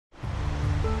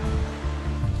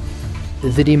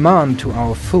The demand to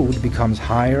our food becomes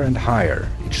higher and higher.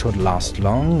 It should last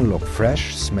long, look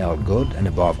fresh, smell good, and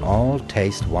above all,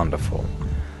 taste wonderful.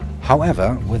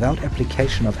 However, without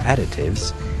application of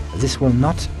additives, this will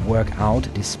not work out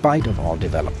despite of all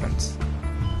developments.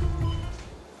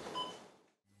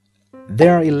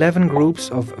 There are 11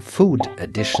 groups of food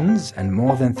additions and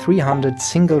more than 300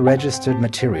 single-registered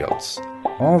materials.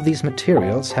 All these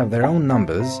materials have their own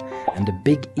numbers and a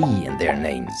big E in their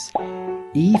names.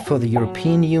 E for the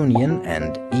European Union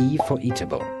and E for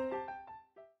eatable.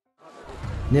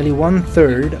 Nearly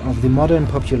 1/3 of the modern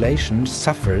population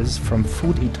suffers from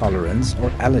food intolerance or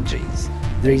allergies.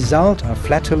 The result are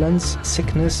flatulence,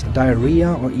 sickness,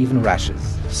 diarrhea or even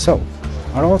rashes. So,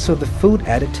 are also the food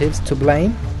additives to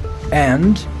blame?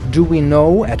 And do we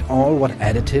know at all what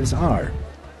additives are?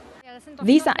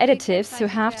 These are additives who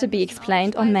have to be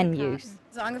explained on menus.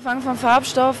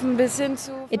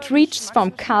 It reaches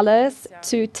from colors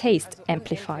to taste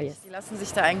amplifiers.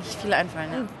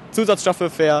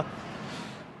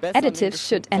 Additives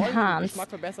should enhance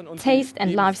taste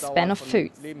and lifespan of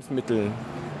food.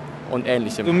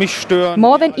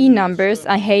 More than E numbers,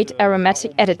 I hate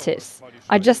aromatic additives.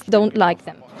 I just don't like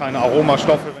them.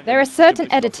 There are certain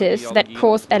additives that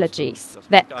cause allergies.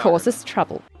 That causes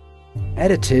trouble.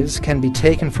 Additives can be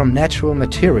taken from natural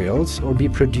materials or be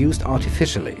produced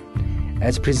artificially,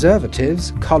 as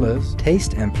preservatives, colors,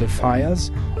 taste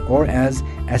amplifiers, or as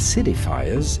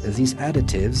acidifiers. These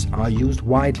additives are used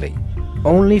widely.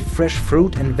 Only fresh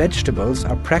fruit and vegetables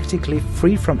are practically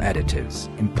free from additives.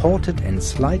 Imported and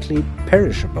slightly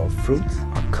perishable fruits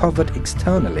are covered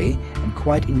externally and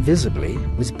quite invisibly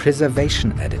with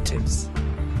preservation additives.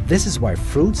 This is why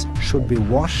fruits should be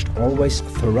washed always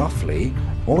thoroughly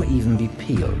or even be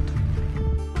peeled.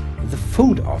 The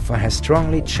food offer has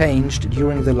strongly changed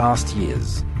during the last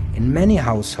years. In many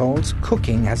households,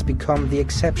 cooking has become the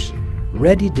exception.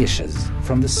 Ready dishes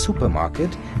from the supermarket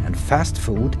and fast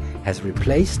food has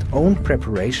replaced own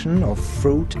preparation of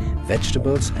fruit,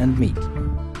 vegetables and meat.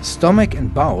 Stomach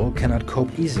and bowel cannot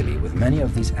cope easily with many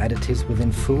of these additives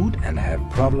within food and have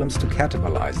problems to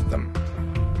catabolize them.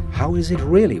 How is it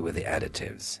really with the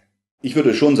additives? Ich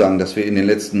würde schon sagen, dass wir in den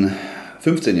letzten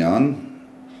 15 Jahren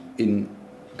in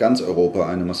ganz Europa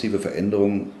eine massive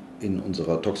Veränderung in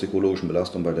unserer toxikologischen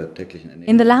Belastung bei der täglichen Ernährung.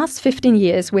 In the last 15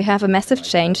 years, we have a massive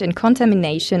change in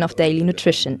contamination of daily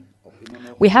nutrition.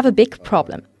 We have a big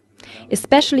problem,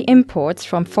 especially imports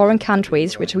from foreign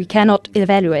countries which we cannot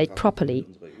evaluate properly.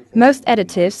 Most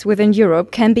additives within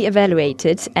Europe can be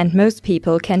evaluated and most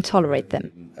people can tolerate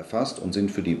them. Erfasst und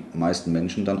sind für die meisten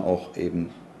Menschen dann auch eben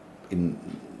in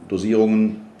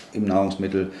Dosierungen im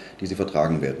Nahrungsmittel, die sie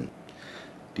vertragen werden.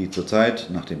 Die zurzeit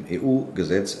nach dem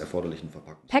EU-Gesetz erforderlichen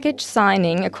Verpackungen. Package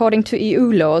signing according to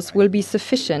EU laws will be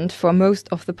sufficient for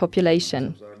most of the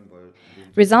population.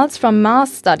 Results from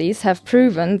mass studies have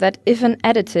proven that if an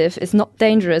additive is not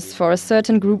dangerous for a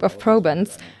certain group of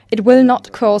probants, it will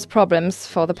not cause problems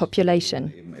for the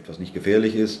population. Eben etwas nicht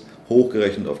gefährlich ist,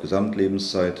 hochgerechnet auf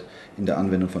Gesamtlebenszeit in der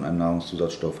Anwendung von einem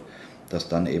Nahrungszusatzstoff, dass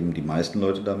dann eben die meisten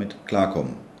Leute damit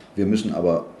klarkommen. Wir müssen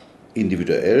aber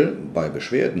individuell bei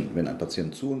Beschwerden, wenn ein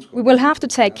Patient zu uns kommt. We will have to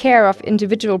take care of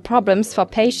individual problems for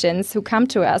patients who come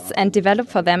to us and develop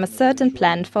for them a certain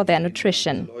plan for their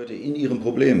nutrition. Leute in ihrem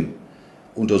Problem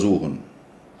untersuchen,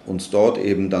 uns dort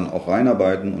eben dann auch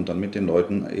reinarbeiten und dann mit den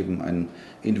Leuten eben ein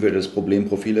individuelles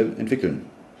Problemprofil entwickeln.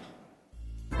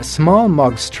 A small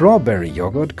mug strawberry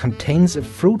yogurt contains a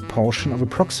fruit portion of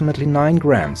approximately 9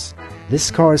 grams.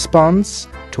 This corresponds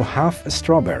to half a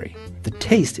strawberry. The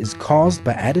taste is caused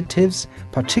by additives,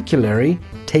 particularly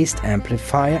taste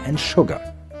amplifier and sugar.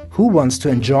 Who wants to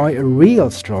enjoy a real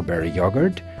strawberry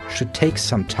yogurt should take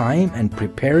some time and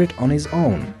prepare it on his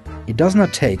own. It does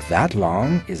not take that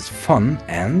long, is fun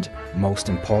and, most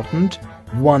important,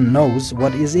 one knows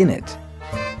what is in it.